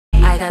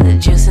got the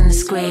juice in the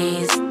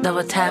squeeze.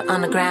 Double tap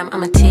on the gram,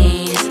 I'm a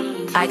tease.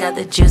 I got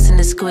the juice in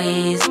the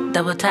squeeze.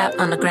 Double tap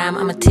on the gram,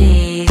 I'm a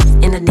tease.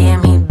 In the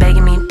DM, he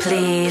begging me,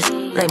 please.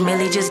 Like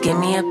Millie, just give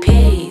me a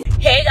piece.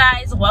 Hey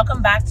guys,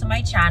 welcome back to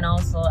my channel.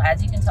 So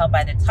as you can tell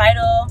by the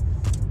title,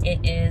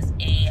 it is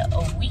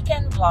a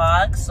weekend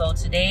vlog. So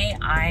today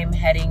I'm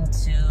heading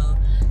to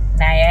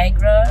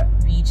Niagara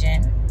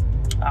region,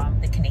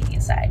 the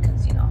Canadian side,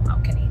 because you know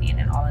I'm Canadian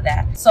and all of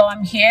that. So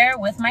I'm here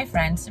with my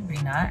friend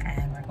Sabrina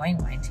and we're going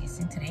wine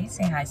tasting today.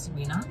 Say hi,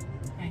 Sabrina.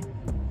 Hi.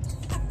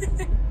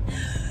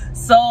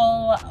 So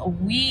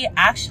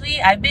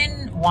I've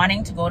been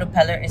wanting to go to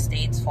Peller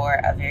Estates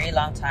for a very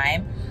long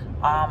time.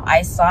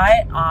 I saw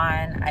it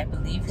on, I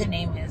believe her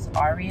name is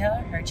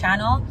Aria, her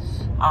channel.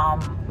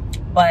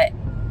 But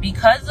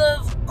because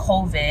of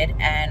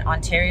COVID and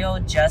Ontario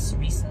just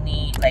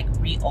recently like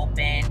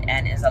reopened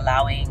and is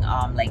allowing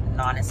like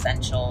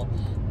non-essential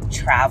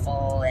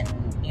travel and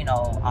you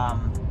know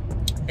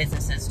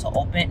businesses to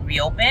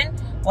reopen,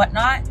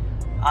 whatnot,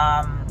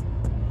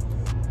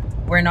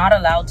 we're not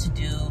allowed to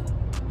do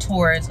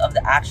tours of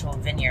the actual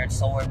vineyard,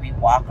 so where we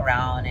walk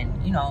around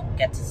and you know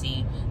get to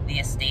see the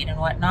estate and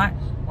whatnot.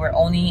 We're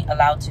only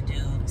allowed to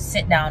do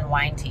sit-down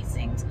wine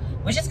tastings,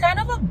 which is kind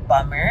of a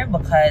bummer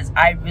because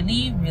I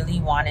really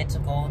wanted to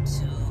go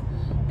to,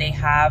 they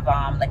have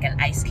like an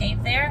ice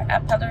cave there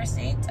at Peller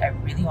Estates. I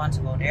really want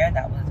to go there.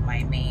 That was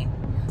my main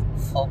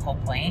focal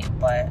point,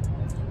 but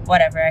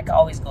whatever, I could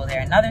always go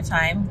there another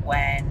time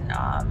when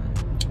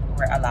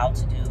we're allowed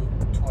to do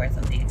tours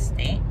of the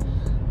estate.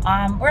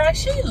 We're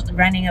actually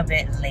running a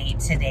bit late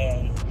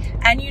today,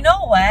 and you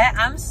know what,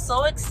 I'm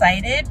so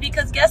excited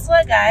because guess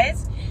what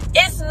guys,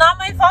 it's not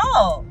my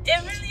fault.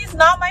 It really is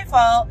not my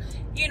fault,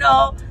 you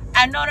know.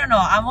 And no,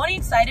 I'm only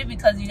excited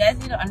because you guys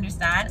need to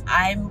understand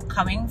I'm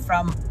coming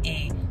from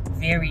a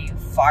very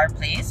far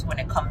place when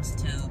it comes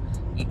to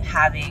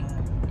having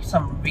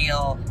some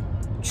real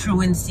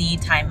truancy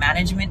time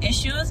management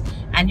issues,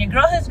 and your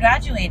girl has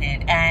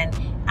graduated and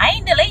I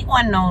ain't the late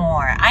one no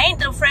more. I ain't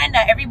the friend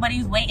that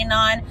everybody's waiting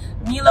on.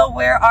 Mila,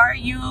 where are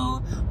you?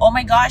 Oh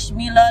my gosh,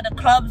 Mila, the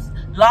club's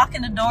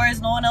locking the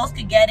doors, no one else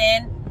could get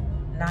in.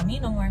 Not me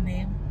no more,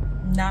 babe.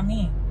 Not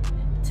me.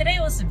 Today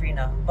was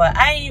Sabrina, but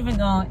we ain't even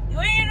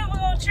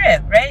gonna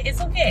trip, right? It's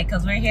okay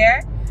because we're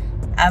here.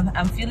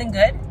 I'm feeling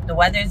good. The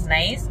weather's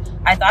nice.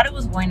 I thought it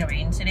was going to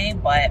rain today,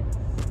 but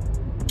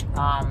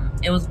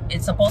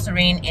it's supposed to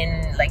rain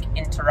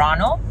in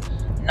Toronto,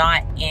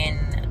 not in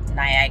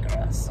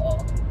Niagara. So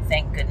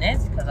thank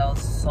goodness, because I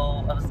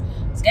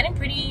was getting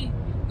pretty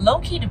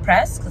low-key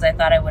depressed because I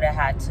thought I would have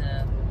had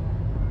to,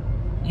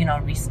 you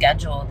know,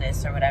 reschedule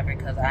this or whatever,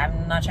 because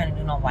I'm not trying to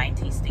do no wine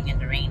tasting in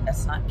the rain.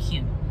 That's not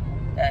cute.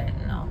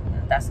 No,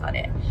 that's not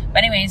it.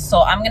 But anyways,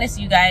 so I'm gonna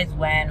see you guys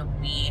when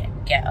we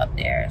get up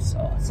there. So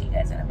I'll see you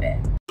guys in a bit.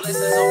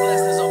 Blessings on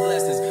blessings on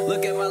blessings.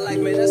 Look at my life,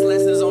 man, that's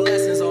lessons on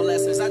lessons on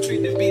lessons. I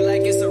treat the beat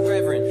like it's a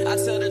reverend. I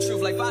tell the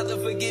truth like, Father,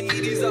 forgive me.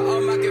 These are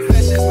all my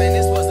confessions, man.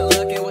 This wasn't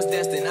luck, it was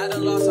destined. I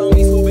done lost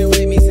homies who been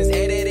with me since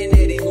Ed and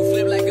Eddie, who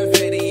flip like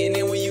confetti. And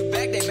then when you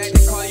back, they back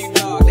to call you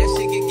dog. That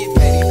shit can get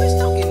petty. Bitch,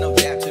 don't get no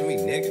dap to me,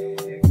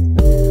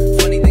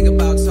 nigga. Funny thing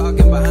about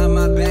talking behind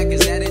my back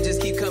is that it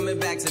just keep coming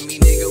back to me,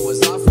 nigga.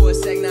 Was off for a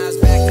sec, now it's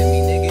back to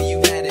me, nigga.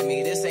 You mad at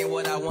me. This ain't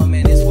what I want,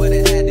 man. It's what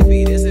it had to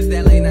be. This is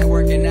that late night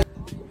working out.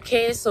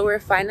 Okay, so we're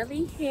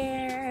finally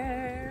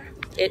here.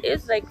 It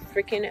is like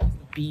freaking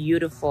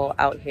beautiful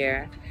out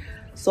here.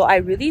 So I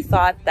really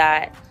thought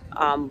that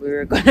we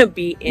were gonna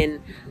be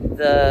in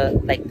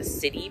the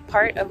city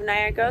part of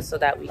Niagara so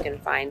that we can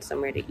find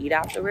somewhere to eat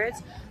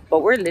afterwards,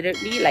 but we're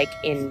literally like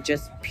in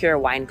just pure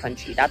wine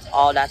country. That's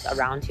all that's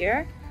around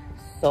here.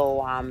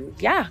 So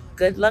yeah,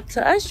 good luck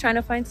to us trying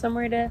to find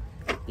somewhere to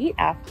eat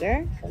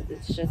after, because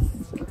it's just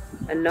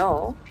a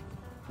no.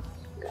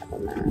 Got a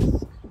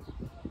mask.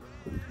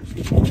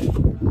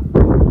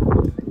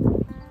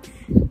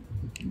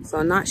 So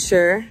I'm not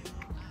sure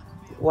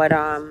what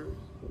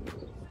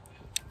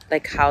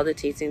like how the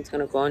tasting is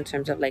gonna go in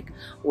terms of like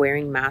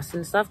wearing masks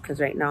and stuff, because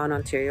right now in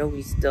Ontario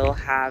we still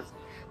have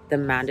the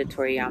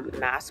mandatory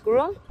mask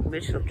rule.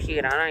 Bitch, look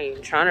cute. I'm not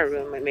even trying to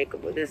ruin my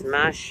makeup with this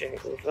mask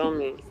shirt. You feel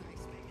me?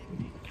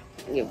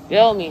 You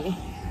feel me?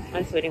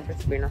 I'm just waiting for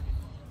Sabrina.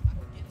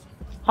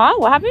 Huh?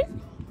 What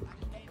happened?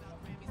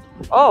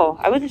 Oh,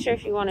 I wasn't sure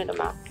if you wanted a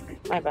mask.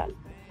 My bad.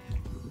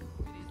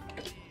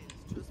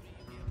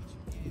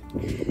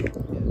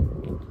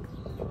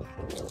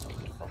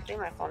 Hopefully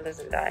my phone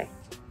doesn't die.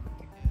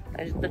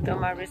 I just looked at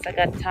my wrist. I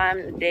got time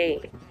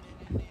today.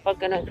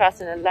 Fucking and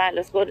crossing the line.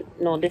 Let's go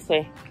no, this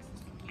way.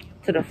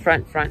 To the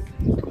front.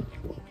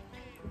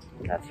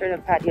 That's for the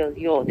patio.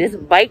 Yo, this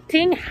bike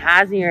thing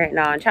has me right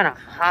now. I'm trying to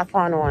hop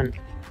on one.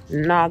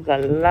 Not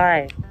gonna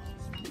lie.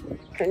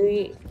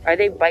 Are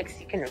they bikes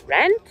you can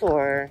rent,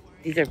 or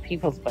these are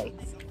people's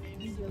bikes?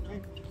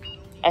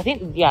 I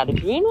think, yeah, the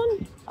green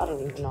one? I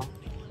don't even know.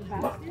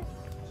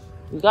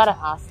 We gotta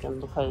ask them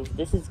because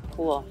this is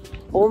cool.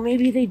 Or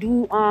maybe they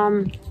do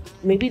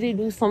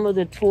some of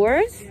the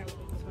tours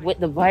with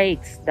the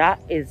bikes.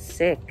 That is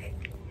sick.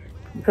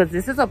 Because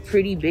this is a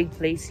pretty big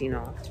place, you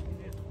know.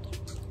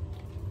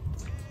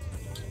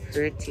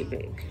 pretty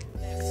big.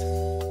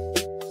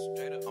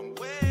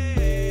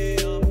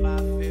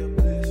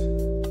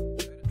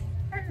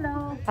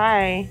 Hello.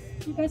 Hi.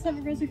 You guys have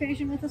a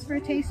reservation with us for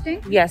a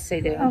tasting? Yes, I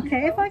do.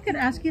 Okay, if I could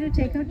ask you to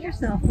take out your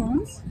cell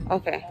phones.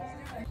 Okay.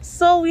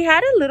 So we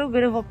had a little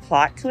bit of a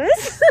plot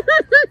twist.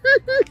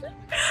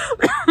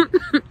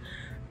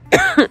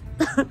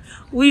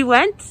 We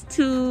went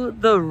to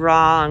the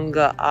wrong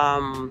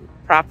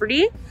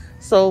property.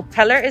 So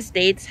Peller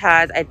Estates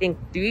has, I think,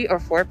 3 or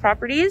 4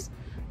 properties,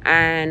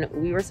 and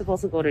we were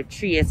supposed to go to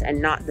Trius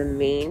and not the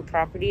main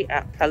property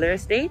at Peller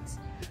Estates.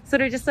 So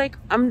they're just like,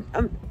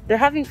 they're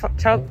having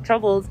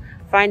troubles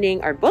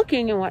finding our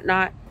booking and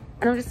whatnot.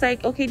 And I'm just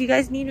like, okay, do you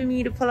guys need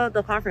me to pull out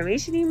the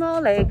confirmation email?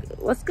 Like,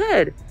 what's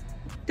good?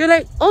 They're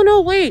like, oh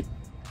no, wait.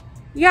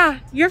 Yeah,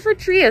 you're for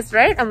Trius,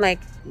 right? I'm like,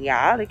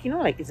 yeah, like, you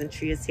know, like, isn't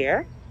Trius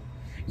here?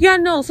 Yeah,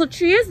 no, so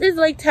Trius is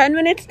like 10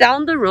 minutes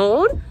down the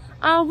road.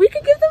 We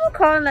could give them a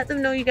call and let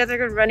them know you guys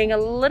are running a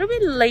little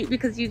bit late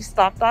because you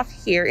stopped off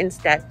here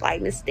instead by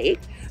mistake.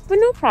 But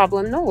no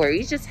problem, no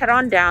worries. Just head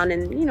on down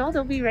and, you know,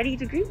 they'll be ready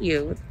to greet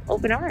you with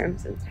open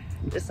arms. And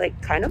just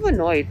like kind of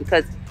annoyed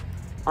because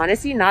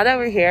honestly, now that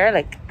we're here,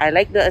 like, I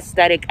like the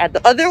aesthetic at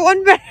the other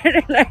one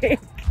better. Like,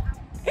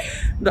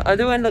 the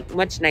other one looked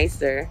much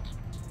nicer.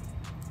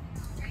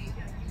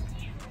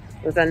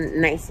 It was a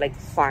nice like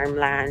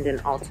farmland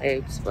and all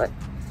types, but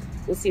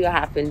we'll see what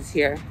happens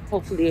here.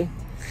 Hopefully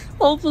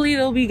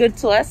they'll be good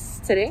to us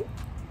today.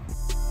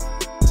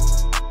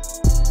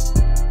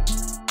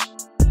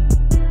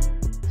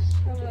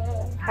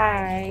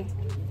 Hi.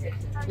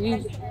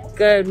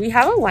 Good. We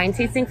have a wine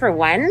tasting for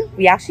 1.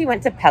 We actually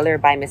went to Peller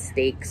by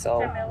mistake,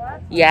 so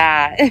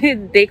yeah.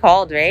 They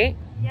called, right?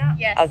 Yeah.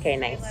 Yes. Okay,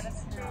 nice. Let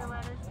us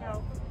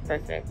know.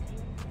 Perfect.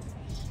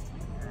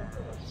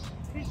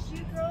 Could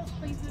you girls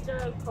please do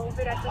the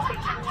COVID at the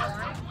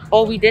station?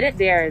 Oh, we did it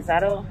there. Is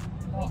that all?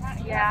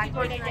 Yeah.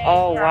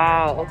 Oh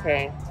wow,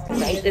 okay.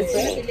 Right this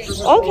way?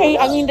 Okay,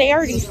 I mean they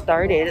already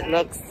started, it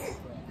looks.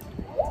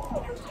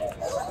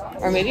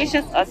 Or maybe it's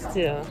just us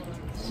too.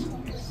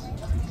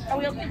 Are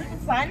we okay with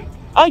the sun?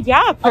 Oh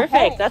yeah, perfect.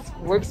 Okay.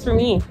 That works for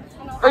me.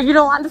 Or you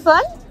don't want the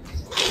sun?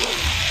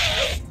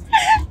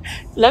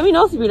 Let me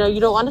know, Sabrina. You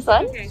don't want the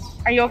sun? Okay.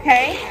 Are you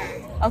okay?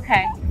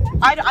 Okay.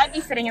 I'd be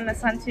sitting in the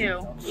sun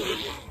too.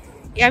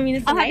 Yeah, I mean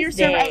it's a I'll have nice your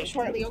server day. out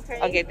shortly, okay?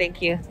 Okay,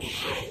 thank you.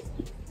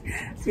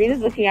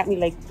 Sabrina's looking at me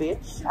like,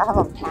 bitch, I have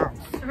a pants.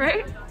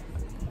 Right?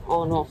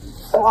 Oh no.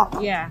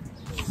 Fuck. Yeah.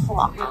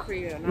 Fuck. Good for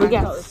you. Look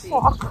at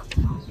fuck.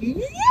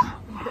 Yeah.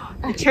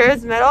 The chair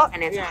is metal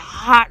and it's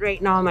hot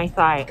right now on my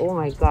thigh. Oh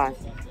my gosh.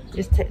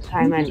 Just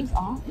time and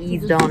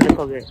ease down a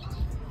little bit.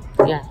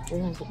 Yeah, we're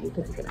gonna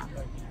take it off.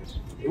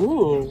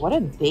 Ooh, what are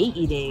they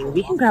eating?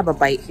 We can grab a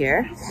bite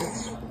here.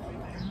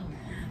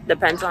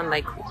 Depends on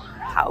like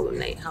how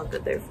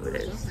good their food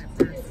is.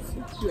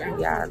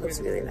 Yeah, it looks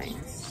really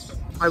nice.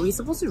 Are we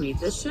supposed to read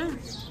this shit?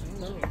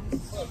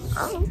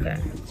 Oh, okay.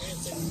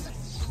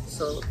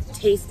 So,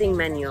 tasting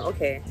menu.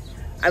 Okay.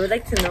 I would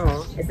like to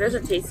know, if there's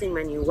a tasting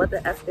menu, what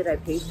the F did I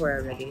pay for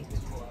already?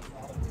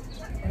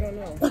 I don't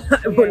know.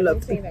 I would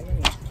love to.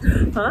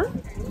 Huh?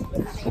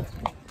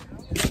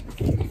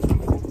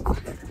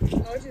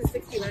 How much is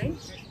 69?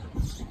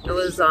 It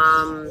was,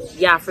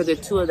 yeah, for the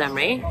 2 of them,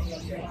 right?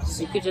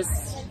 So you could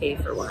just pay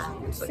for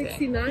one. It's okay.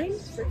 69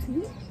 for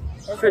 2?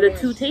 For the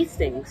 2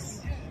 tastings.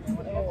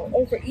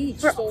 Oh, for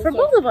each? For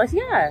both of us,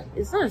 yeah.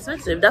 It's not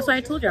expensive. That's why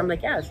I told you. I'm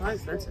like, yeah, it's not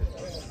expensive.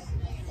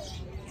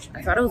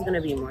 I thought it was going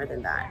to be more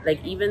than that.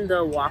 Like, even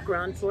the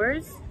walk-around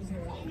tours,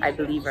 I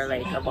believe are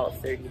like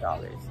about $30,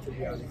 to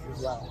be honest,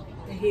 as well.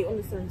 I hate when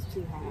the sun's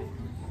too hot.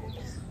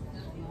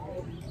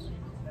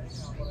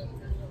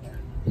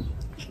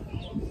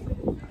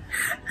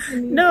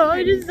 No,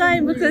 I'm just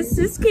dying because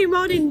sis came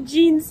out in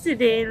jeans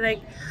today.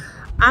 Like,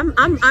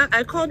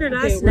 I called her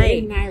last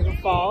night. In Niagara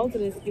Falls,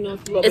 and it's, you know,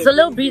 It's a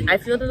little breeze. I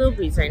feel the little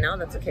breeze right now.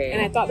 That's okay.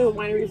 And I thought the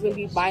winery was going to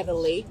be by the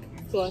lake,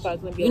 so I thought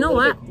it was going to be You know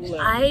what? bit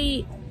cooler.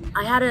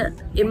 I had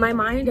in my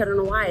mind, I don't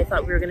know why, I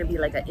thought we were going to be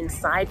like an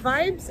inside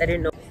vibes. I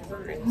didn't know.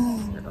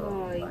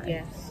 Oh,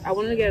 yes. I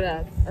wanted to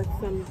get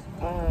some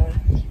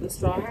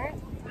straw hat.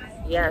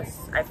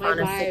 Yes, I found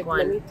a sick one.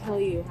 Let me tell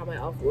you how my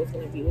outfit was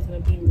going to be. It was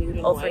going to be nude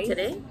and white. For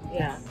today?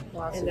 Yeah.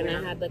 Wow, and then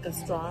I had like a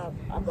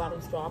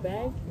bottom straw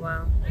bag.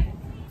 Wow.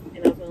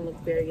 And I was going to look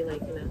very,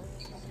 like, you know.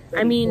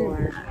 I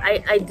mean,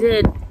 I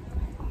did,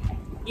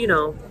 you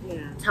know,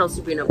 tell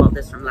Sabrina about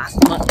this from last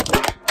month.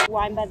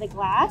 Wine by the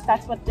glass.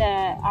 That's what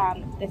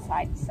the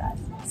side says.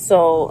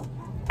 So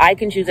I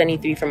can choose any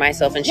 3 for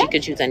myself, and she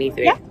could choose any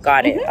 3. Yeah.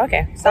 Got it.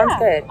 Okay, sounds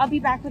good. I'll be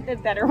back with the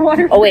better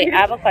water. Oh wait, I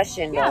have a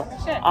question though.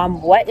 Yeah, sure.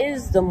 What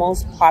is the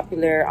most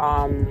popular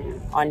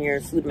on your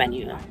food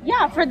menu?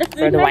 Yeah, for the food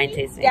For the menu, wine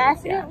tasting.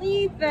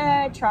 definitely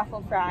the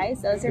truffle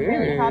fries. Those are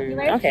really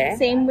popular. Okay.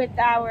 Same with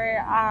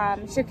our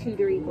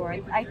charcuterie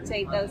board. I'd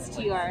say those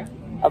 2 are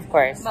Of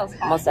course.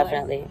 most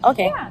definitely.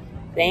 Okay. Yeah.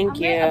 Thank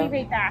you. I'll be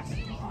right back.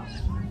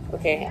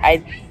 Okay, I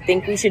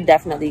think we should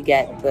definitely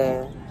get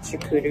the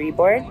charcuterie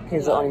board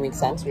because it only makes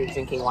sense when you're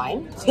drinking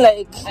wine.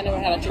 Like, I never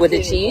had a with the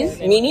charcuterie cheese.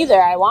 board. Me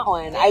neither. I want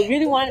one. I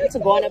really wanted to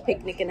go on a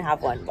picnic and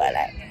have one, but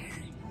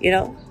you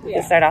know, we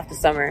can start off the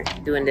summer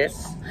doing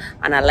this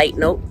on a light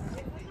note.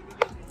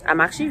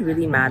 I'm actually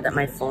really mad that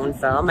my phone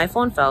fell. My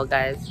phone fell,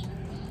 guys,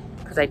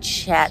 because I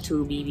chat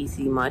to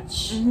BBC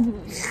much.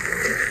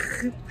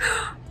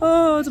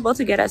 Oh, it's about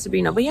to get at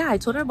Sabrina. But yeah, I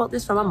told her about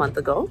this from a month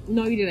ago.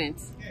 No, you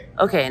didn't.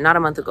 Okay, not a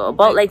month ago.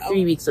 About like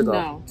 3 weeks ago.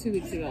 No, 2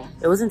 weeks ago.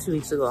 It wasn't 2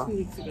 weeks ago. 2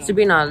 weeks ago.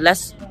 Sabrina,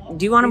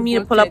 do you want me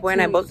to pull up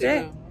when I booked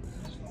it? Ago.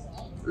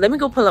 Let me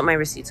go pull up my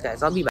receipts,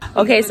 guys. I'll be back.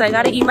 Okay, so I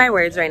gotta eat my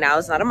words right now.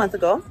 It's not a month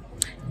ago.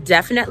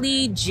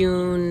 Definitely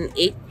June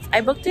 8th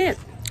I booked it.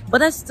 But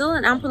that's still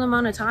an ample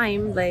amount of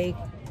time. Like,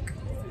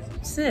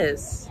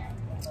 sis.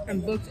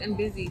 I'm booked and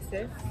busy,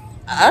 sis.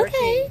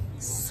 Okay.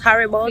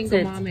 Sorry about Single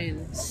it.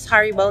 momming.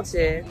 Sorry about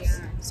it.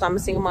 So I'm a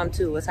single mom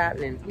too. What's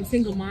happening? I'm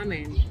single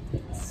momming.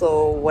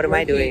 So what am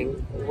I doing?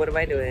 What am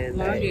I doing?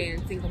 Log Like,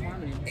 in, single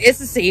momming. it's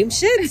the same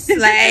shit.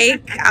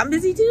 Like, I'm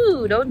busy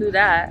too. Don't do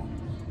that.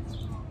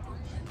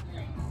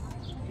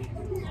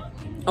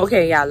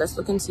 Okay, yeah, let's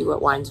look and see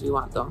what wines we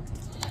want though.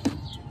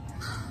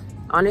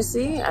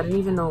 Honestly, I don't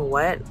even know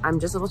what. I'm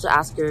just about to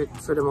ask her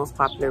for the most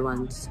popular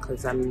ones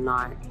because I'm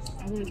not.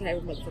 I want to try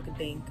every motherfucking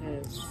thing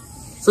because.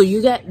 So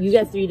you get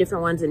 3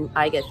 different ones and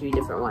I get 3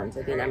 different ones.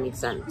 I think that makes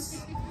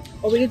sense.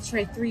 Oh, we get to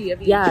try 3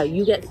 of each. Yeah,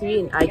 you get 3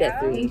 and I get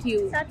 3. Thank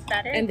you. That's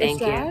better. And the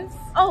Thank you. straws?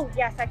 Oh,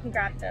 yes, I can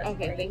grab those.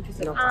 Okay, thank you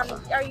so No much.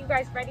 problem. Are you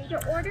guys ready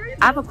to order?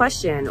 I have a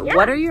question. Yeah.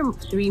 What are your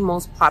 3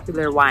 most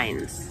popular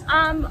wines?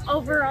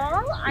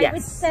 Overall, I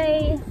would Yes.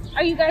 say,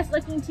 are you guys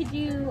looking to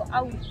do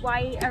a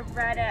white, a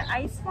red, a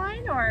ice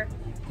wine, or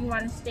do you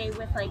want to stay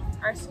with like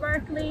our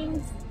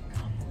sparklings?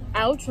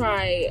 I'll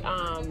try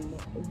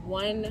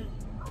one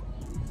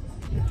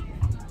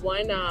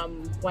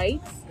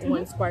white,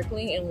 one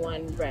sparkling, and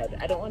one red.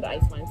 I don't want the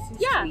ice wine. It's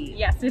too sweet.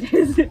 Yes, it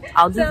is.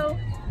 I'll do. So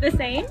the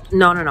same.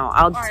 No.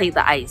 I'll Or take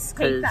the ice.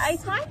 Take Cause the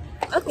ice wine.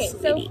 Okay, so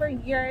Sweetie. for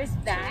yours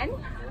then,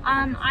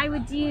 I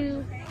would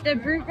do the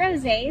Brut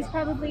Rosé is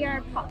probably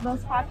our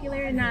most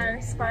popular in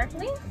our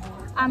sparkling.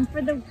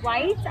 For the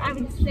white, I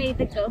would say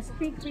the Ghost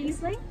Creek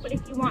Riesling, but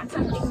if you want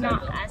something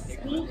not as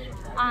sweet,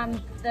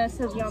 the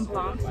Sauvignon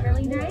Blanc is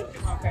really nice.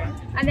 Okay.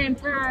 And then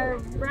for our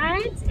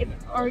red,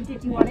 or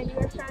did you want to do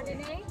a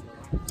Chardonnay?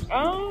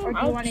 Or do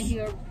you want to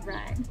do a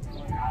red?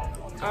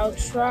 I'll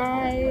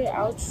try.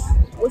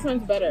 Which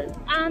one's better?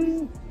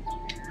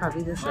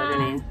 probably the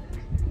Chardonnay.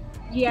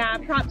 Yeah,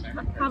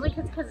 probably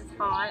because it's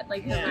hot.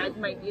 Like the red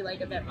might be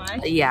like a bit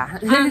much. Yeah.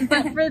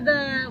 But for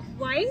the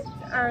white,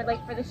 or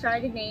like for the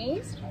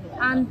Chardonnays,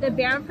 the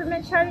barrel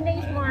ferment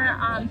Chardonnay is more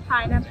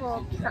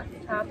pineapple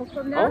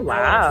tropical notes. Oh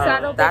wow,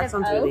 Subtle that bit of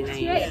sounds really oak to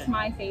it. nice. It's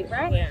my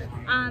favorite. Yeah.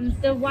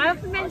 The wild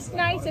ferment's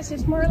nice. It's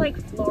just more like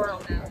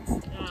floral notes.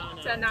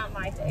 So not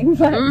my thing.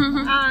 But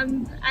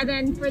and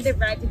then for the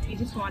red, if you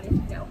just wanted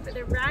to know, for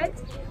the red,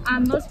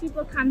 most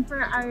people come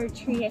for our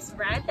Trius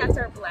Red. That's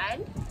our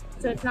blend.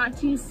 So it's not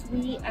too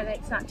sweet and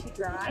it's not too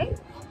dry.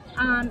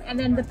 And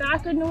then the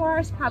Baca Noir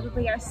is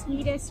probably our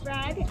sweetest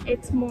red.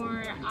 It's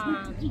more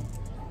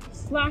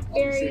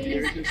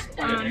blackberries,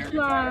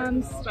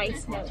 plums,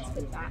 spice notes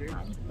with that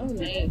one. Oh,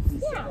 nice.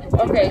 Yeah.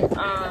 Okay.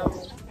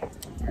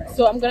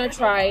 So I'm gonna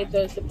try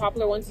the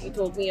popular ones that you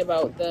told me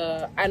about.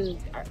 And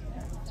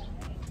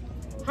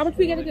how much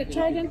we get to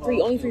try again?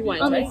 Only three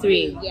wines, Only right?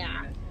 3,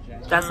 yeah.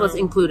 That's what's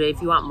included.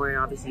 If you want more,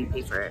 obviously you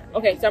pay for it.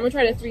 Okay, so I'm gonna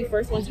try the 3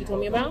 first ones you told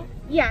me about.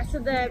 Yeah, so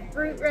the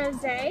Brut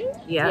Rosé.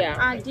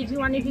 Yeah. Did you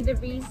want to do the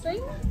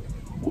Riesling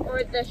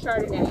or the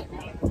Chardonnay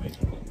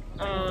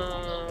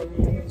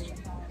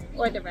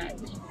or the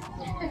red?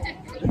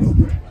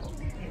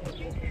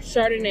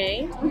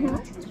 Chardonnay.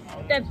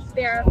 The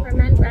barrel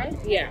ferment, right?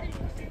 Yeah.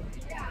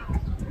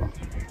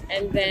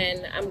 And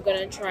then I'm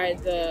gonna try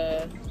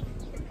the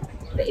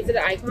is it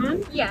an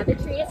Icon? Yeah, the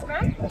Trius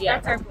Red. Yeah.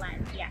 That's our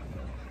blend. Yeah.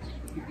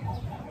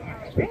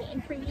 Alright,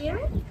 and for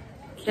you?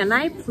 Can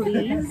I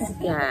please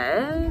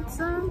get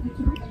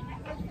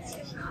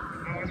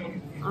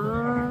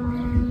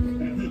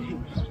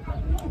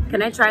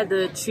can I try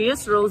the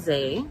Trius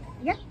Rosé?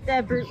 Yeah,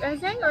 the Brut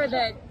Rosé or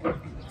the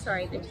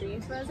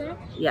Trius Rosé?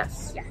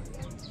 Yes. Yeah.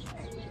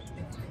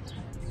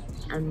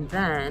 And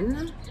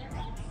then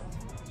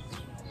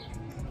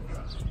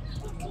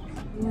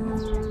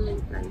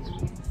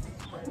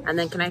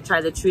can I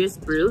try the Trius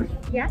Brut?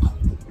 Yeah.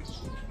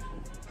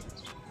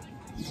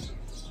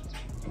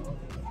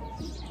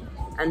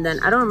 And then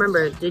I don't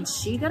remember, did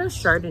she get a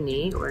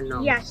Chardonnay or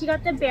no? Yeah, she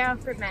got the barrel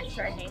ferment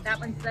Chardonnay. That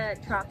one's the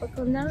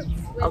tropical notes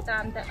with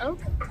the oak.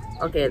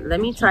 Okay,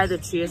 let me try the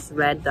Trius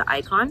Red, the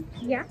Icon.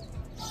 Yeah.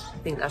 I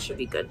think that should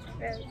be good.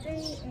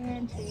 Rosé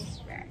and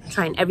Trius Red.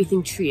 Trying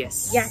everything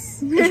Trius.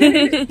 Yes.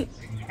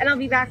 And I'll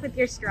be back with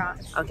your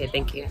straws. Okay,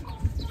 thank you.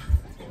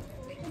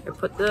 Here,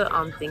 put the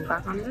thing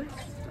back on this.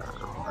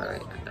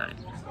 Alright, I got it.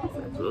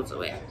 It blows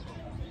away.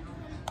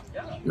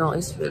 No,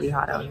 it's really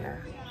hot out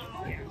here.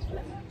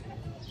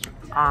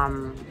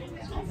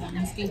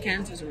 Skin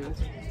cancer's real.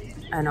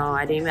 I know,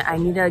 I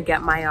need to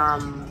get my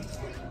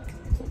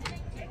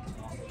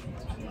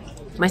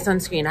My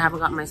sunscreen. I haven't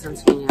got my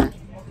sunscreen yet.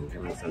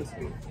 Get my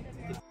sunscreen.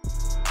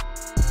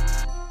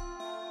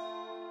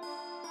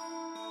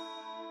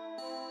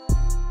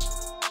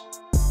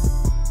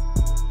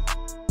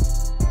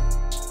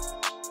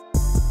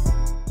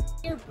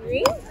 Your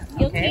brew,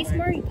 you'll taste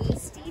more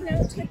yeasty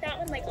notes with that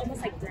one, like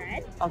almost like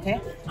bread. Okay.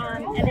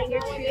 And then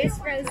your Trius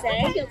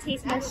Rosé, you'll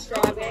taste more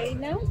strawberry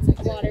notes,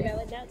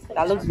 watermelon notes.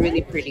 That looks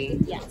really pretty.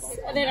 Yes.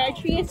 And then our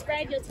Trius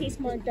Red, you'll taste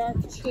more dark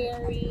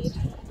cherry,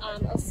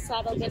 a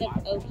subtle bit of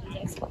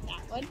oakiness with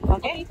that one.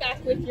 Okay. I'll be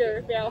back with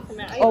your barrel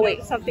ferment. Oh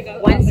wait, something.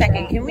 One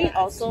second. Can we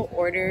also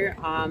order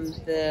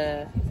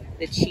the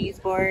cheese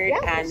board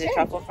and the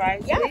truffle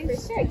fries? Yeah,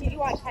 please? for sure. Do you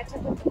want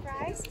ketchup with the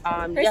fries?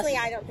 Personally, yes.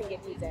 I don't think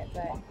it needs it,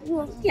 but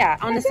Yeah,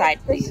 on the side,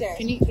 please. for sure.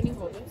 Can you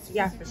hold this?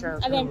 Yeah, for sure.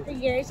 And then for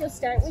yours, you'll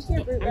start with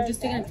your root. I'm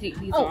just gonna take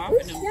these Oh, off.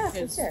 And yeah,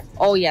 for sure.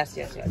 Oh yes,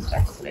 yes, yes.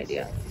 That's a good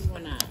idea. I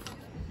wanna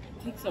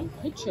take some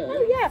pictures.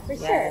 Oh yeah, for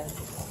Yes.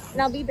 sure.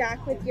 And I'll be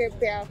back with your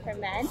barrel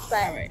ferment,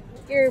 but All right.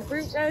 your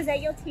Brut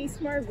Rosé, you'll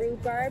taste more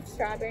rhubarb,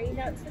 strawberry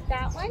notes with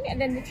that one. And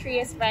then the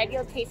Trius Red,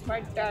 you'll taste more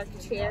dark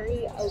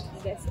cherry,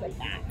 oakiness with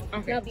that.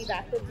 Okay. And I'll be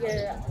back with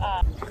your,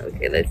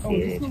 Okay, let's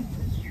see.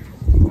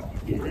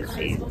 Let's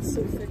see.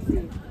 So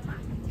sexy.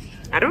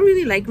 I don't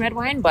really like red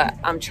wine, but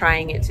I'm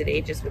trying it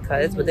today just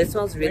because. But this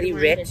smells really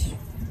Red wine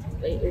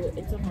rich.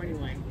 It's a horny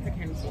wine.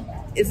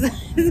 It's a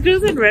Hennessy. It's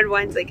just like red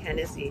wine's like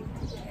Hennessy.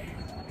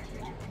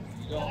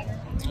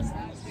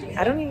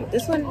 I don't even.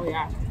 This one. Oh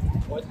yeah.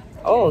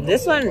 Oh,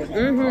 this one.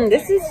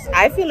 This is.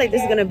 I feel like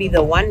this is gonna be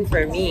the one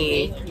for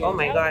me. Oh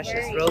my gosh,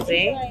 this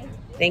rosé.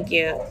 Thank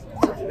you.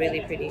 It's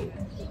really pretty.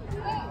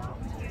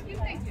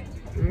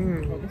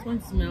 This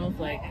one smells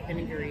like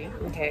vinegary.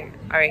 Okay.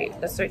 All right.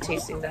 Let's start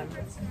tasting them.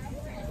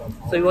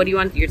 So what do you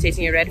want? You're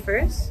tasting your red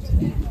first?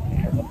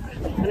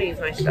 I'm gonna use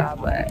my straw,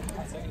 but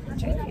I'm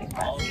trying to get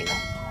classy.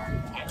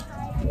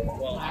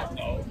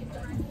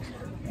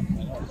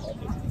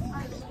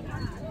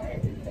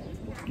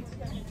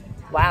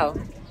 Wow.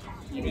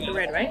 The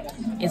red, right?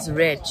 It's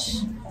rich.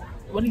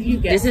 What did you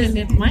get? This is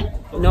mine.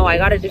 no, I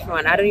got a different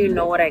one. I don't even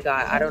know what I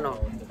got. I don't know.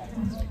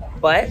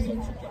 But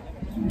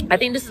I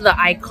think this is the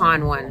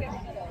Icon one.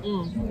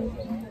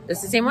 This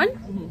is the same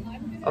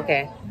one?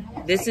 Okay.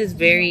 This is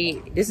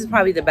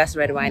probably the best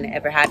red wine I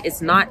ever had.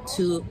 It's not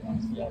too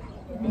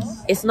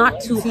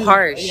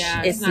harsh.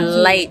 Yeah, it's not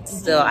light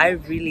still. I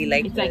really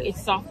like It's this. like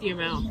it's soft to your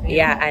mouth.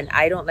 Yeah, and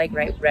I don't like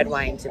red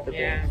wine typically.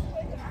 Yeah.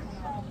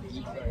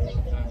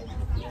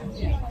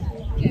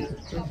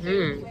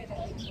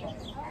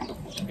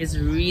 It's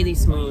really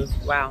smooth.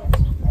 Wow.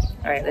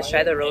 All right, let's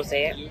try the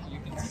rosé.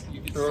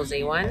 The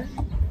rosé one.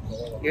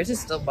 Yours is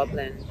still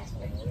bubbling.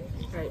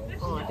 Right.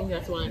 Oh, I think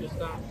that's the one I just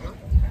got. Huh?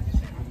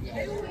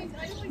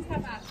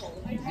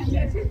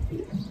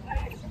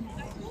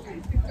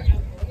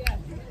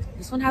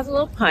 This one has a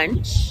little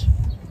punch.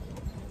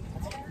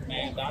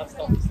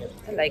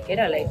 I like it.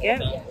 I like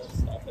it.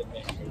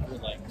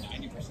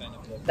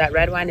 That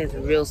red wine is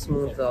real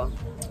smooth though.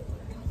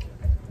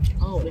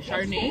 Oh, the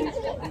Chardonnay.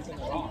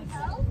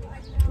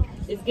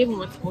 It's giving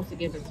what's supposed to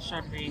give. It's a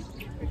Chardonnay.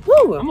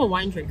 Woo! I'm a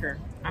wine drinker.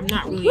 I'm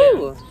not really.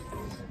 Woo!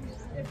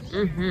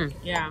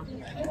 Yeah.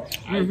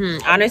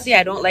 Honestly,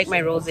 I don't like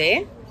my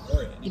rosé.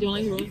 You don't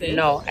like rosé?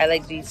 No, I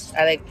like these.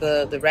 I like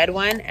the red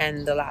one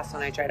and the last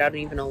one I tried. I don't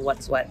even know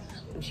what's what.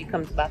 When she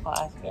comes back,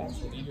 I'll ask her.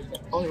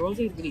 Oh, the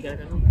rosé is really good.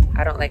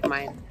 I don't like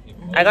mine.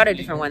 I got a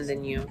different one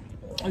than you.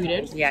 Oh, you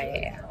did?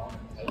 Yeah.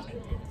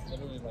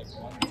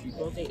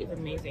 Rosé is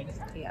amazing.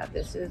 Yeah,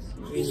 this is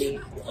really,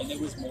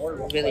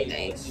 really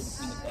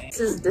nice.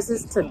 This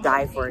is to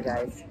die for,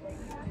 guys.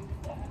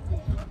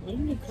 Why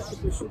didn't you cut the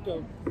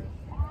prosciutto?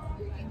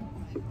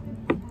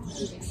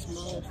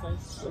 Smaller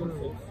size.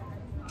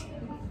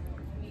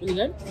 Really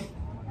good?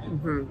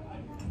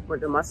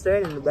 With the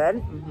mustard and the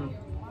bread.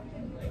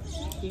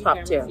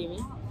 Top tier.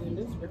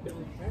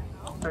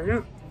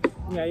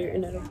 Yeah, you're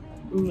in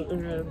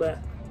it, but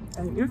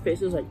your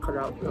face is like cut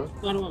out. No,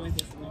 I don't want my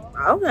face in there.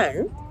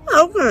 Okay.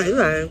 Not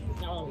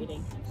while I'm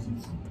eating.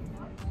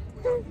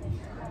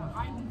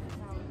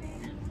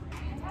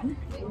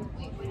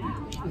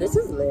 This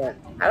is lit.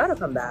 I gotta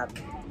come back.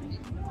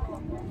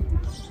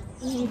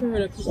 You can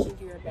put a cushion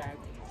to your bag.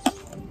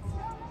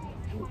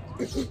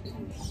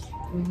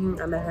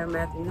 I'm a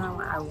Hermes. You know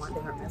what? I want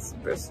the Hermes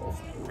slippers so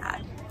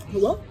bad.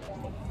 What?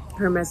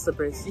 Hermes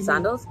slippers,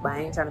 sandals, but I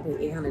ain't trying to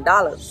pay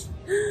 $800.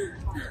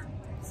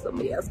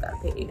 Somebody else gotta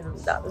pay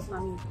 $800,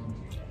 not me.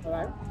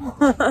 Alright.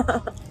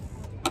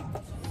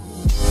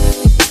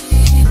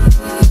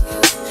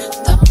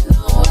 Don't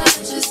know, I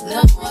just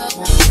know I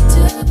want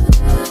to.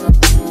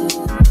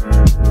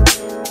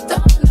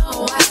 Don't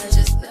know, I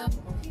just know.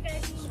 you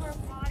guys need more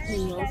water? No,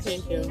 You guys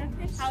thank need you.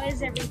 nothing? How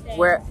is everything?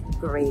 We're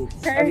great.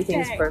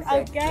 Everything's perfect.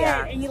 Oh, good.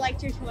 Yeah. And you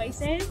liked your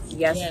choices?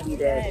 Yes, Yes. we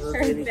did. It was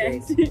really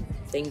great. Perfect.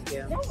 Thank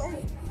you. Don't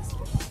worry.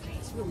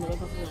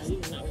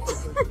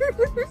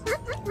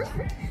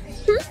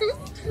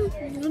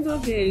 It's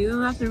okay. You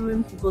don't have to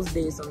ruin people's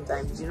days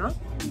sometimes, you know?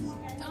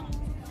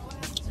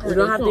 You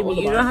don't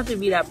have to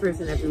be that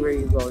person everywhere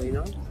you go, you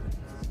know?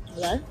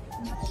 What?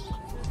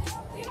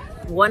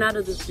 1 out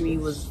of the 3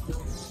 was,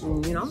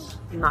 you know,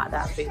 not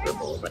that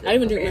favorable. But I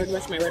didn't even drink the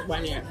rest of my red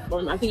wine yet.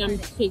 But I think I'm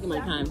taking my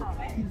time.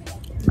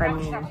 I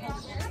mean,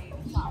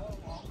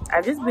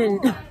 I've just been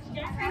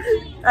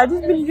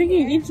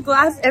drinking each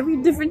glass, every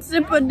different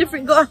sip, a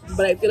different glass.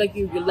 But I feel like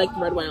you like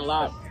the red wine a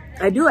lot.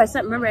 I do.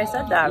 Remember I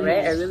said that,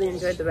 right? I really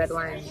enjoyed the red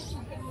wine.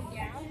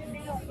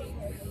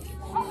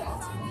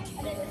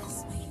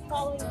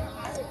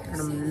 And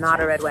I'm not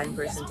a red wine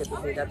person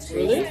typically. That's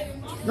crazy. Really?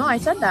 No, I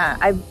said that.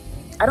 I've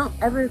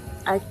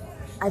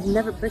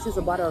never purchased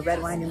a bottle of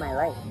red wine in my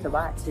life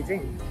to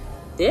drink.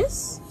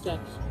 This? Yeah.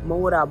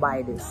 Would I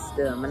buy this?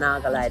 I'm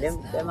not gonna lie,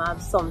 them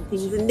have some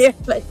things in there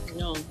like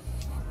No.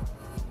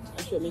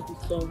 That should make you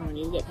so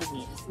horny. You get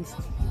pregnant.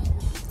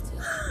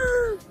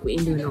 We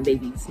ain't doing no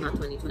babies. Not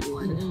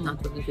 2021.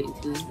 Not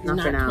 2022. Not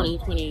for now.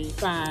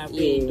 2025.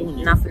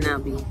 Yeah, not for now,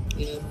 B.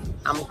 Yeah.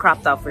 I'm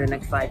cropped out for the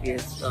next 5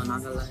 years, so I'm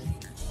not gonna lie.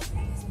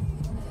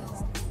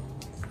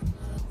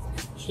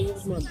 She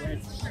needs more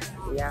bread.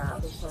 Yeah.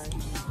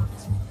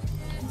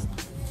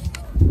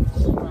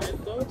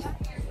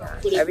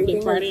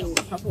 Everything fried in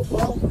truffle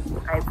oil?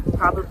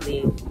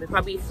 They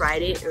probably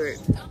fried it, or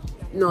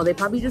no, they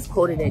probably just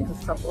coated it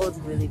because truffle oil is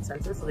really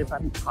expensive, so they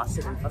probably tossed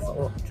it in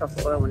truffle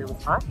oil when it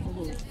was hot.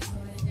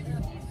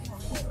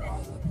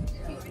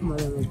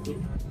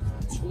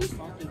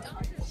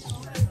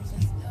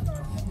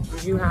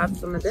 Did you have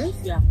some of this?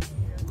 Yeah.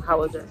 How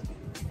was it?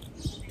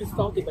 It's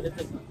salty, but it's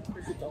like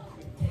pretty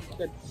salty.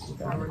 Good.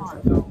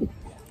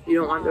 You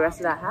don't want the rest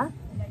of that half?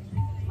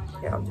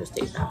 Yeah, I'll just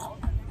take that.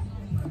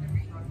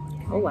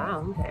 Oh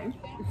wow, okay.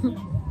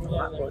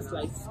 Yeah, like a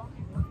slice.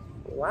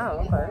 Wow,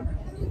 okay.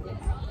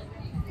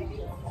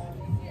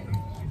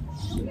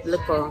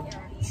 Little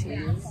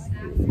cheese.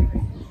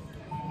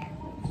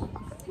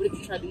 What did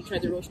you try? Did you try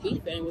the roast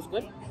beef and it was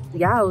good?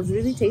 Yeah, it was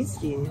really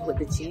tasty with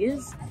the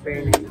cheese.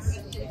 Very nice.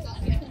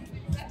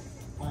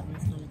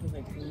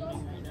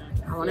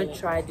 I want to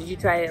try. Did you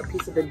try a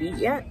piece of the beet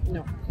yet?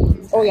 No.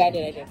 Oh yeah, I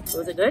did.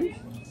 Was it good?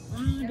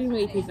 I didn't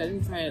really taste it. I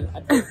didn't try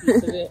a big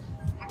piece of it.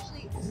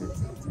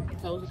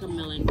 So it was like a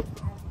melon.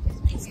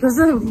 Because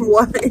of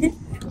what?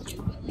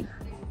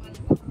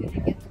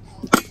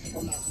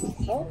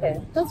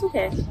 Okay, that's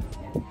okay.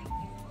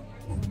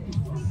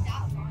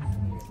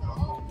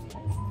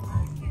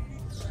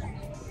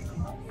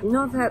 You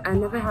know, I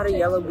never had a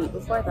yellow beet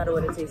before. I thought it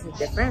would have tasted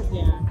different.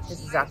 Yeah.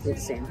 It's exactly the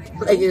same.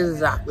 Like, it's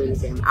exactly the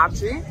same.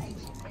 Actually,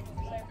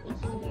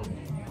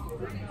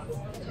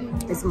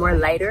 it's more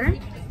lighter.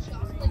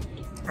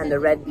 And the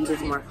red beet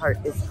is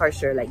it's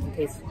harsher. Like, you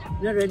taste,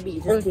 you know, red beet,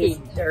 you just taste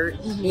dirt.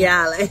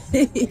 Yeah, like,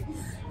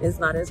 it's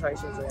not as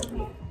harsh as red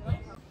beet.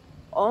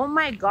 Oh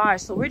my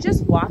gosh, so we're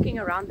just walking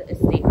around the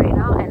estate right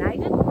now, and I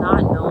did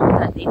not know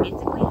that they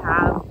basically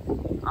have,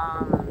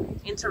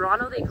 in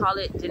Toronto, they call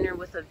it dinner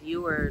with a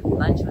view or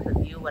lunch with a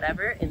view,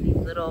 whatever, in these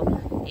little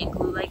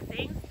igloo-like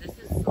things. This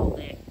is so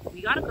lit.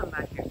 We gotta come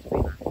back here,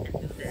 Sabrina, and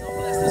do this.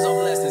 Lessons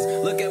on lessons.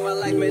 Look at my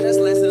life, man, that's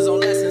lessons on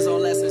lessons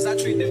on lessons. I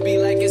treat the beat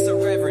like it's a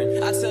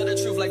reverend. I tell the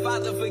truth like,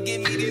 Father,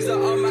 forgive me, these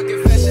are all my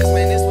confessions.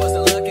 Man, this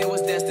wasn't luck, it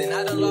was destined.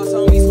 I done lost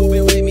homies who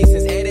been with me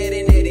since Ed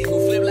and Eddie, who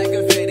flip like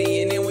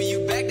confetti. And then when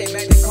you back, they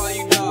back to call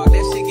you dog.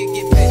 That shit can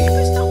get petty.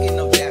 Bitch, don't get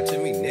no dap to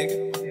me,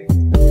 nigga.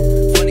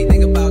 Funny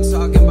thing about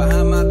talking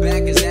behind my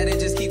back is that it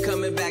just keep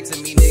coming back to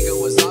me, nigga.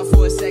 Was off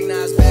for a sec,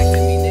 now it's back to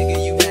me, nigga.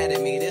 You mad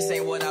at me, this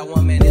ain't what I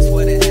want, man, this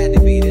what it had to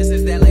be. This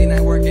is that late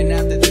night working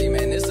after 3,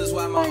 man. This is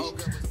why my whole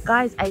girl.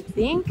 Guys, I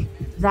think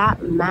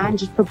that man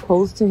just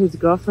proposed to his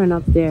girlfriend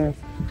up there.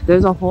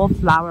 There's a whole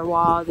flower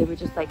wall. They were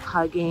just like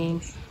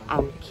hugging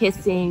and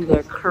kissing.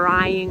 They're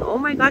crying. Oh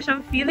my gosh,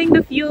 I'm feeling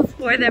the feels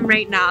for them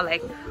right now.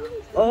 Like,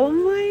 oh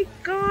my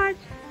god.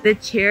 The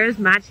chairs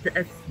match the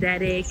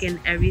aesthetic and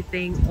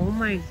everything. Oh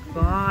my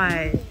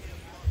god.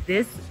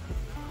 This,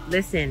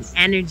 listen,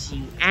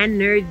 energy,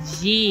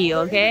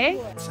 okay?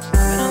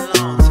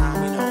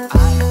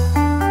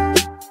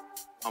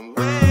 I'm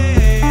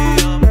way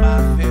up,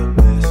 I feel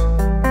blessed.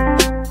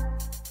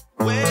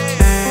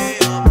 Way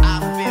up, I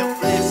feel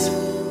blessed.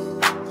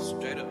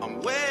 Straight up,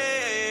 I'm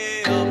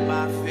way up, I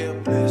feel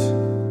blessed.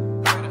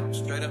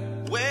 Straight up,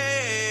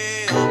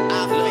 way up,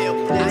 I feel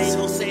blessed. I ain't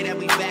gonna say that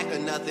we back or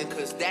nothing,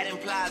 cause that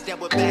implies that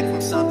we're back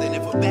from something.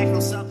 If we're back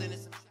from something,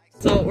 it's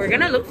so we're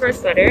gonna look for a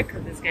sweater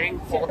because it's getting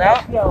cold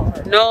out.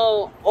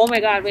 No, oh my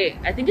god, wait.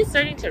 I think it's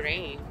starting to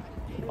rain.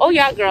 Oh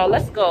yeah, girl,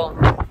 let's go.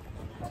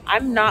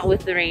 I'm not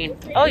with the rain.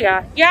 Oh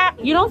yeah. Yeah,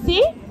 you don't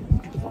see?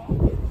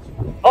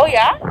 Oh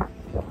yeah?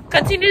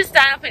 Continue to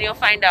stand up and you'll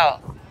find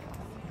out.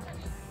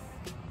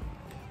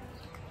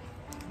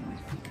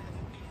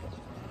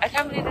 I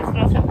can't believe this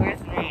girl said where's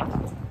the rain.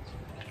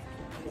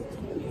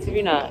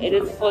 Sabrina, it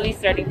is fully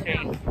starting to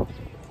rain.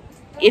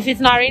 If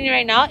it's not raining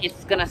right now,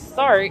 it's gonna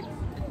start.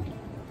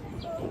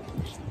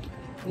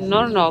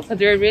 No, because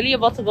we're really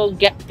about to go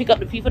pick up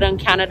the people in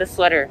Canada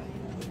sweater.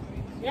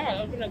 Yeah,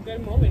 that would been a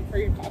good moment for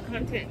your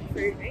content, for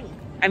your thing.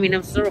 I mean,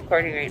 I'm still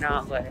recording right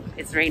now, but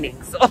it's raining.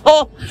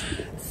 So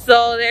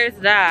there's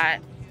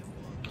that.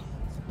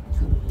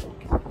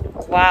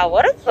 Wow,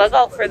 what a plug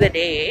out for the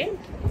day.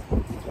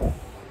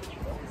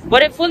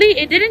 But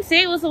it didn't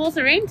say it was supposed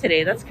to rain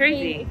today. That's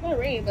crazy. It's gonna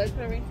rain, but it's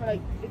gonna rain for like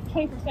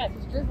 20%.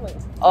 It's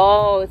drizzling.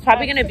 Oh, it's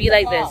probably gonna be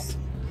like this,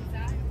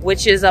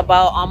 which is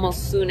about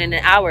almost soon in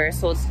an hour.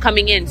 So it's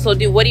coming in. So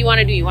what do you want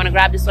to do? You want to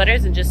grab the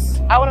sweaters and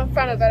just? I want to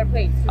find a better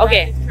place.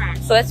 Okay,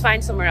 so let's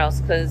find somewhere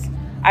else because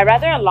I'd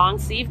rather a long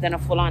sleeve than a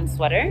full-on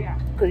sweater. Yeah.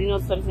 Because you know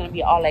the sweater's gonna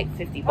be all like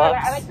 $50.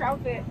 I like your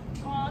outfit.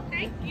 Oh,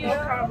 thank you. No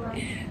problem.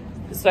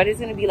 The sweater's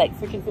gonna be like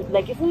freaking $50.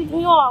 Like if we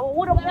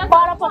would have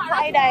bought up a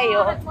tie-dye,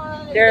 yo.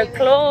 They're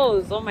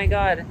closed. Oh my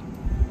god.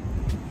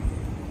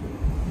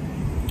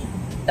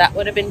 That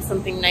would have been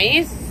something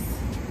nice.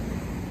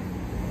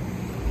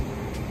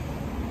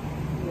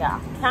 Yeah,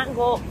 can't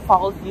go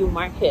Falls View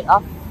Market.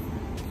 Oh,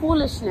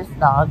 foolishness,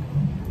 dog.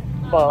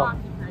 But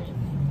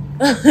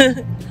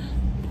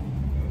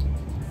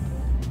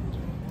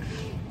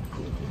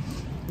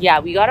yeah,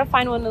 we gotta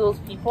find one of those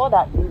people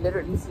that you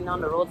literally seen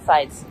on the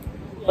roadsides.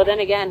 But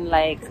then again,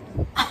 like,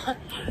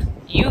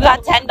 you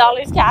got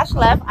 $10 cash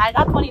left, I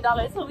got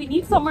 $20, so we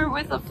need somewhere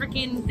with a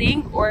freaking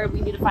thing, or we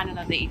need to find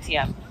another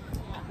ATM.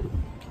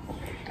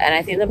 And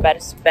I think the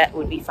best bet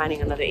would be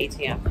finding another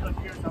ATM.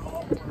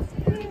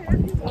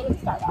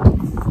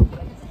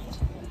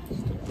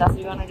 That's what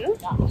you want to do?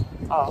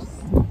 Oh.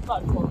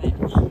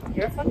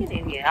 You're a fucking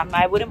idiot.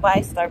 I wouldn't buy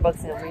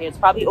Starbucks over here. It's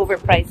probably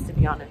overpriced, to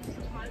be honest.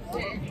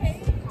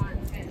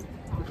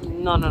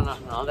 No.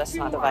 That's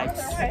not the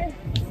vibes.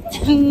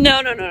 No.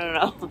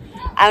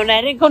 I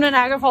didn't go to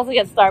Niagara Falls to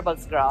get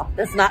Starbucks, girl.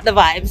 That's not the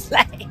vibes.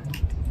 Like.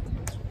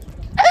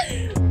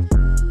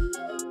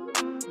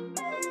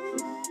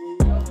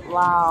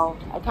 Wow.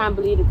 I can't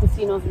believe the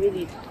casino's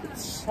really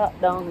shut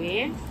down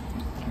here.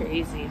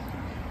 Crazy.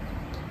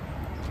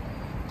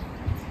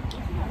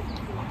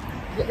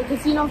 The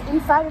casino's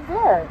inside of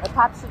there,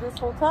 attached to this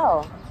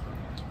hotel.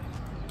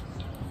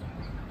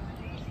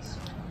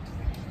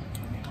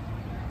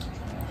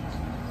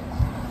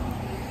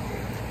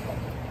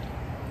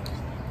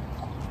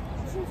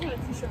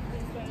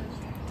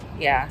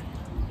 Yeah.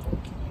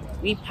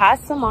 We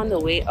passed some on the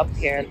way up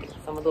here, like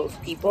some of those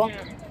people.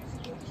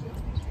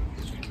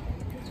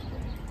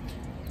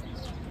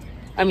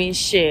 I mean,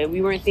 shit,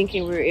 we weren't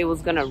thinking it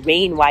was gonna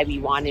rain why we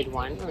wanted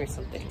one or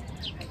something.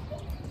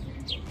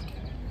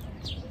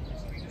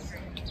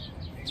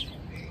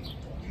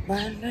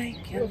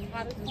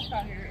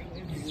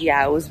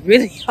 Yeah, it was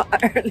really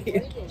hot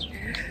earlier.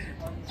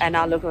 And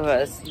now look at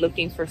us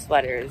looking for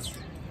sweaters.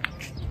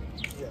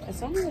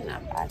 It's not really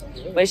not bad.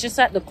 But it's just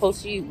that the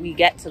closer we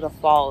get to the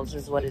falls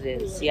is what it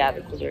is. Yeah,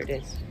 the cooler it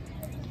is.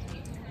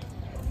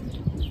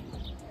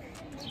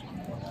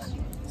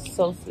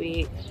 So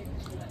sweet.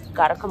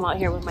 Gotta come out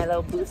here with my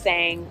little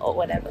boosang or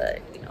whatever,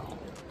 you know.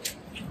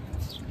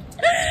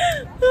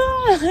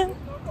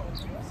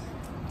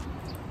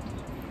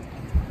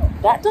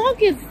 That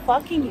dog is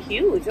fucking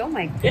huge. Oh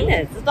my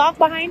goodness. The dog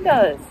behind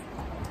us.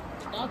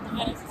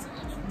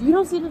 You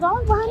don't see the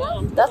dog behind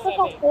us? That's like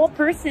a whole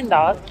person,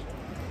 dog.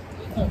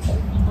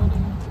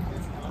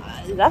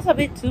 That's a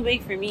bit too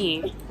big for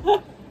me.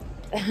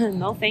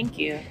 No, thank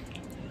you.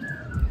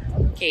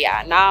 Okay,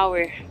 yeah, now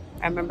I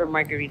remember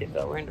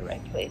Margaritaville. We're in the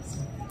right place.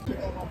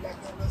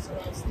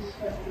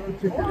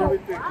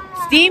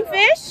 Steam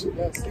fish?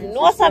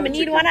 No, sir. I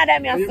need one of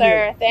them, yes,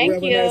 sir.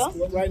 Thank you.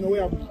 Right now we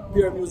have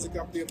beer music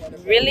update on the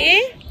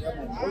Really?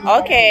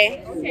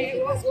 Okay.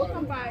 Okay, we'll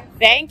come by.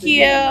 Thank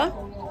you.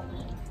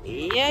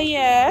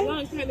 Yeah.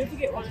 Long time to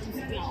get one.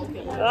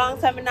 Long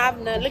time I have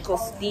a little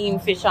steam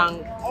fish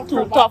and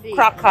two tough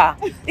cracker.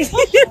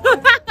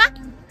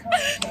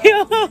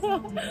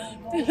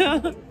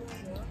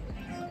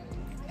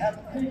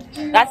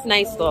 That's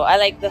nice though. I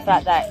like the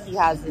fact that he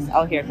has this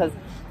out here because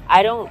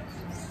I don't.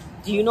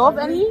 Do you know of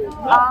any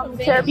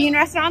Caribbean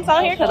restaurants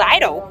out here? Because I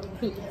don't.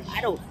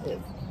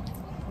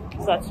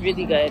 So that's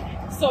really good.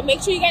 So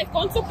make sure you guys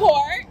go and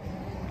support.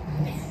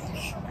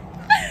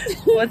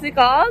 What's it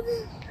called?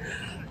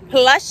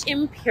 Plush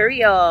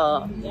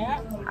Imperial.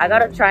 Yeah. I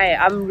gotta try it.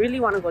 I really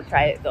want to go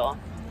try it though.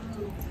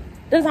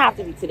 Doesn't have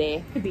to be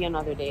today. Could be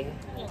another day.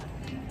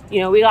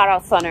 You know, we got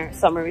our summer.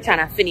 We're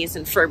trying to finish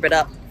and ferb it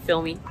up.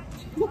 Feel me?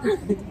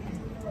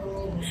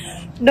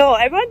 No,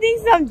 everyone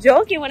thinks I'm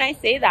joking when I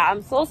say that.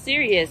 I'm so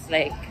serious.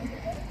 Like,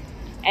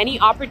 any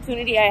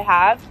opportunity I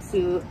have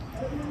to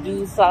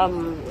do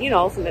some, you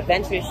know, some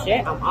adventurous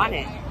shit, I'm on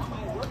it.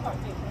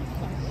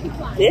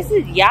 This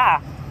is,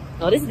 yeah.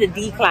 No, this is the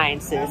decline,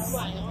 sis.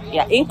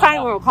 Yeah,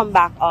 incline will come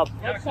back up.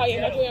 No,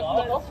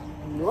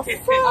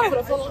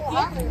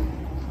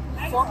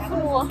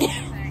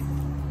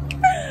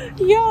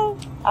 yo,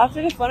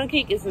 after the funnel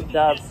cake is a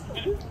dub.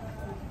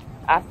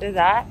 After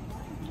that,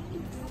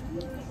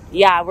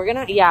 yeah,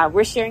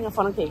 we're sharing a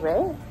funnel cake,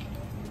 right?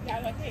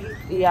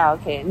 Yeah,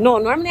 okay. No,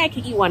 normally I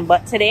could eat one,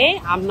 but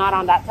today I'm not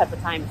on that type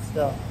of time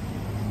still.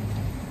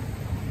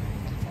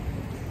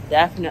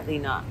 Definitely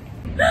not.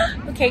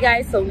 Okay,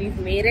 guys, so we've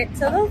made it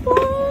to the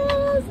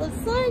falls.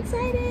 I'm so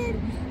excited.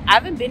 I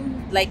haven't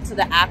been like to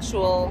the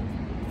actual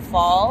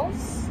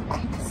falls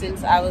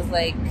since I was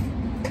like,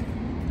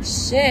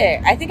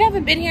 shit. I think I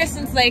haven't been here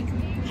since like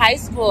high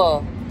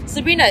school.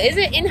 Sabrina, is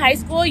it in high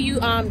school you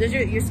does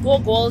your school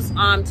goes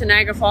to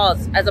Niagara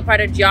Falls as a part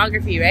of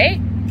geography, right?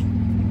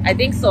 I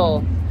think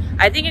so.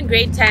 I think in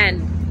grade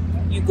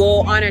 10 you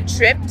go on a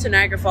trip to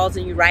Niagara Falls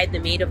and you ride the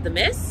Maid of the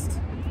Mist,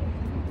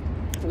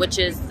 which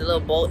is the little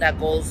boat that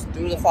goes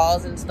through the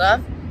falls and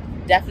stuff.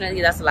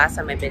 Definitely that's the last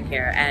time I've been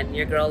here, and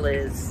your girl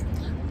is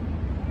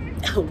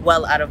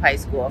well out of high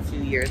school, a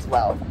few years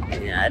well,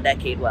 yeah, a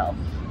decade well.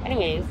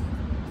 Anyways,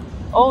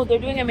 oh, they're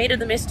doing a Maid of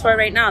the Mist tour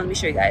right now. Let me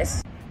show you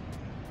guys.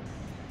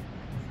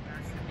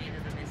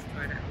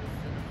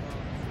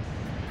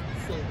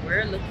 So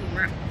we're looking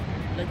at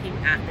the the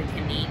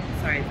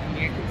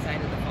American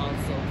side of the falls.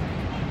 So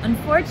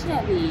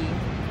unfortunately,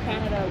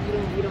 Canada,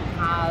 we don't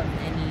have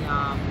any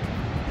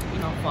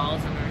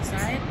falls on our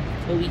side,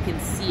 but we can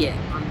see it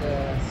on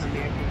the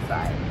American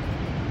side,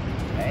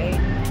 right?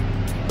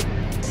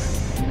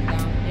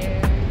 Down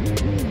there.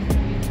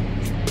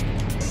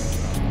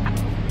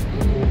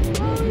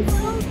 Oh, it's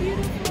so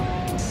beautiful.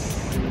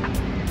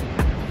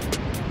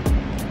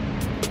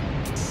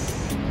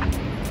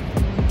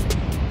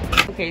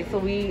 Okay, so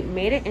we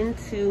made it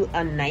into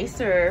a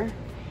nicer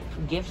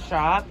gift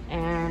shop,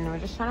 and we're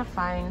just trying to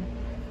find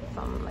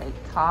some like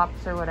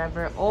tops or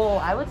whatever. Oh,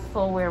 I would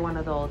so wear one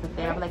of those if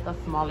they have like a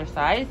smaller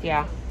size.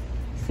 Yeah,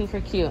 super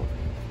cute,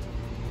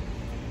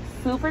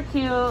 super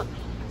cute,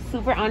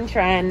 super on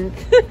trend.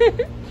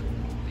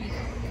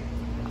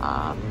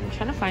 I'm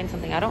trying to find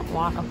something. I don't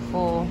want a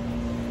full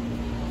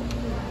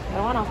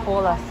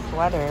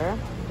sweater.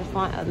 I just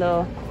want a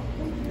little,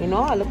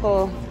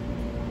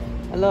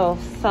 a little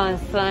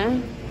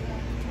sun.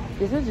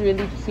 This is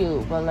really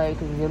cute, but like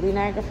really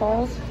Niagara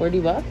Falls, 40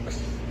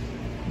 bucks.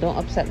 Don't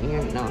upset me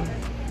right now.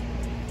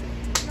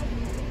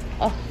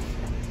 Oh,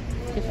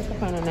 see if I can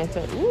find a nice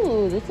one.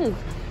 Ooh, this is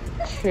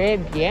très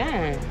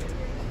bien.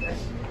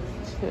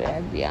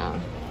 Très bien.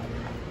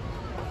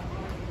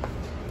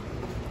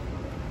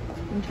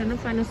 I'm trying to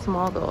find a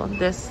small though.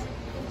 This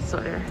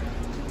sweater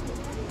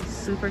is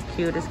super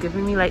cute. It's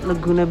giving me like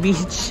Laguna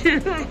Beach.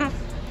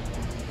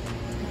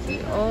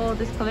 Oh,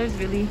 this color is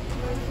really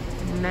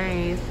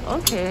nice.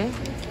 Okay,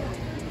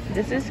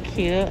 this is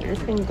cute. This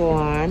can go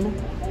on.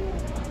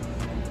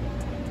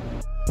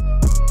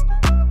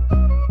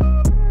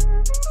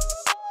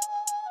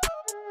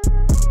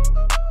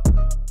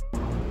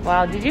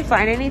 Wow, did you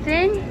find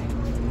anything?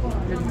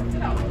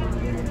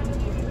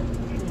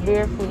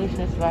 Bare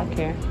foolishness back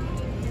here.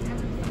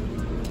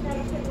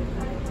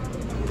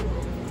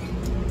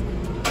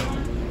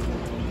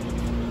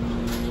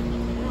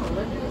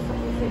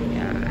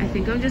 Yeah, I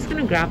think I'm just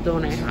gonna grab the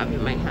one I have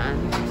in my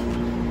hand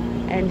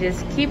and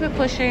just keep it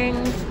pushing.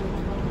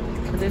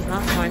 There's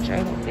not much.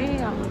 I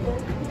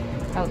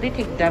hope they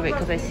take debit,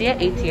 because I see an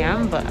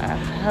ATM, but I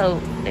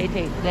hope they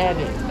take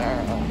debit,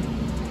 girl.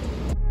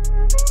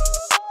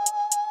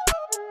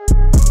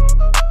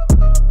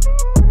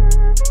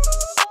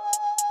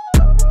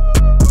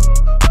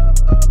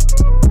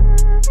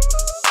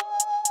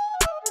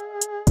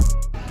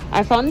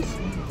 I found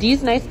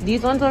these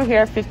ones over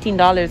here are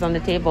 $15 on the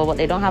table, but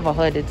they don't have a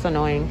hood. It's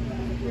annoying.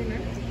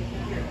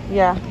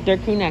 Yeah, they're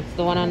crew necks,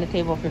 the one on the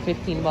table for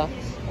 15 bucks.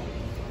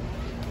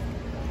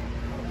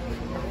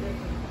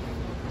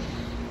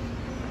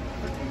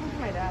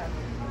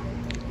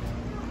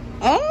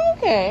 Oh,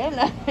 okay.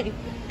 Like,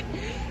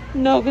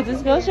 no, because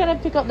this girl's trying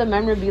to pick up the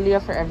memorabilia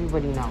for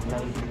everybody now.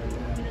 Like,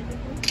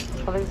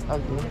 this color's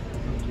ugly.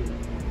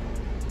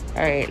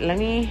 Alright, let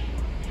me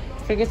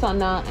figure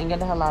something out and get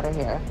the hell out of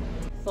here.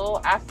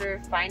 So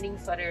after finding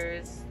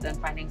sweaters, then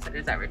finding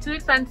sweaters that were too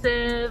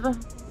expensive,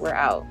 we're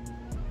out.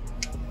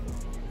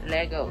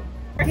 Let go.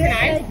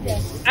 I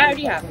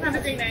already have. Have a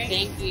great night.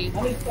 Thank you.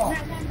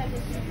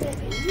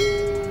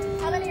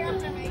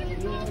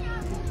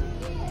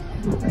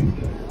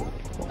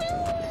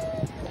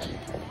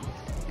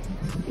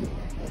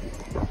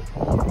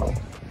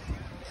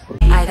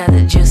 I got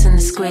the juice in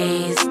the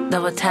squeeze.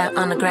 Double tap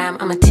on the gram,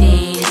 I'm a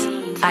tease.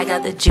 I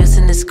got the juice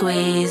in the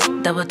squeeze.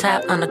 Double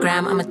tap on the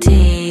gram, I'm a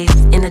tease.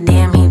 In the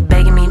DM, he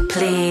begging me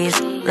please.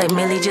 Like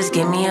Millie, just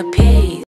give me a piece.